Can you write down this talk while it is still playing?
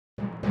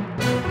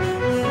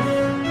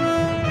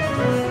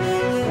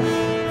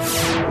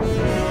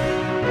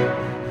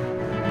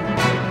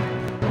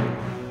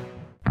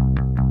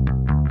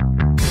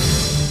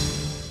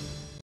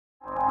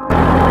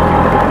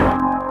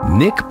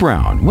Nick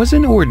Brown was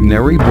an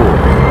ordinary boy.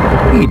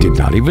 He did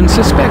not even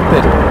suspect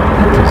that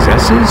he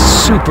possesses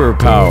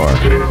superpower.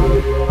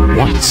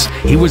 Once,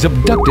 he was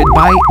abducted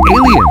by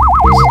aliens.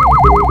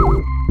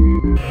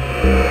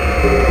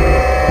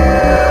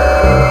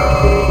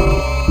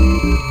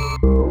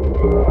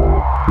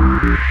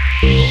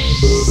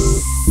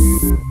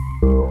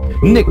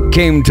 Nick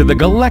came to the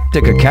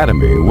Galactic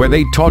Academy, where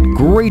they taught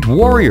great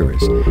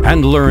warriors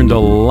and learned a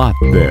lot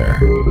there.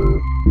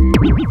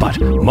 But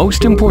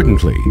most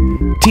importantly,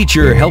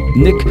 teacher helped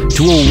Nick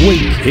to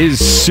awake his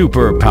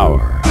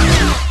superpower.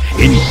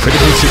 In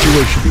critical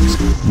situations,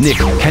 Nick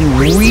can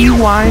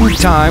rewind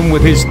time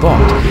with his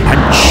thought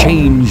and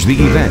change the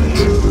event.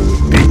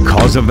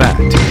 Because of that,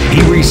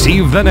 he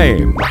received the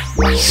name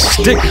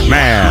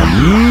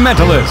Stickman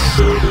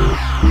Mentalist.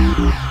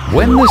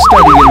 When the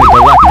study in the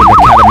Galactic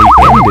Academy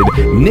ended,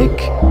 Nick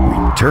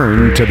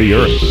returned to the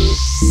Earth.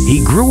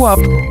 He grew up,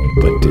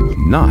 but did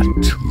not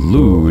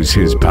lose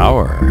his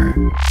power.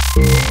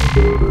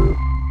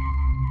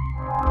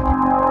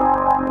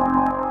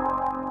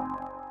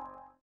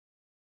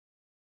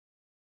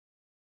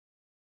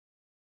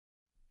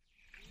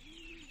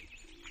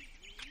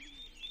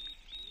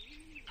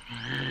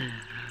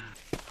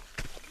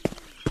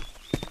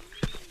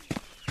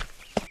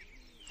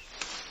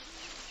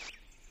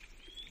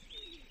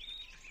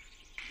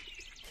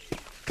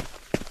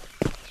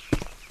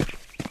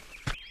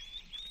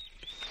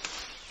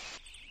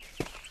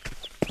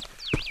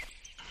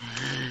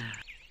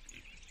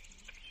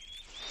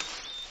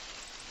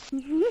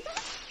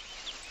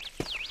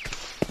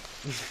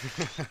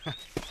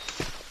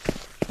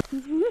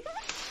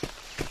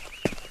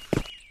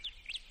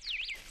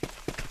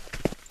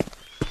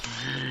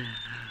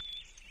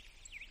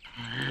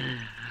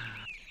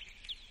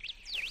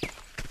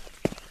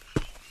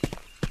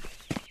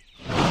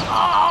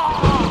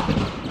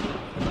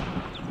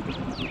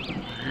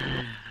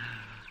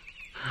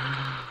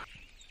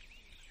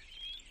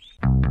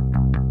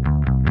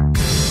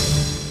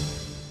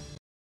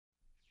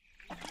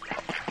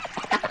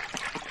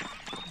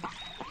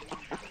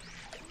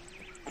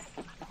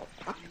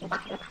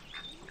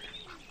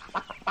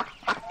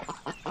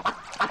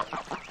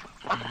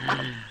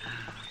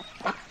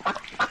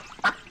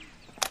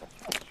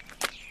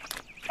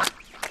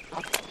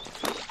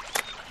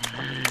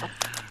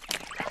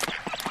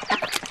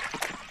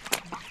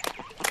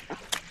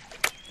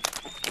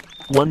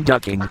 One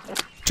ducking,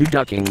 2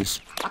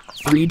 duckings,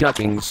 3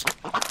 duckings,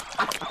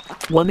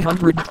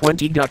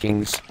 120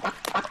 duckings.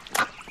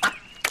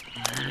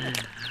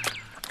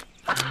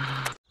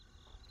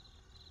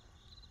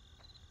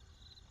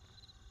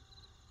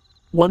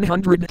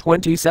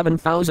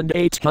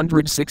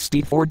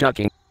 $127,864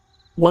 ducking.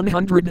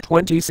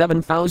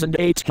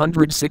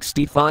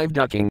 127,865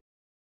 ducking.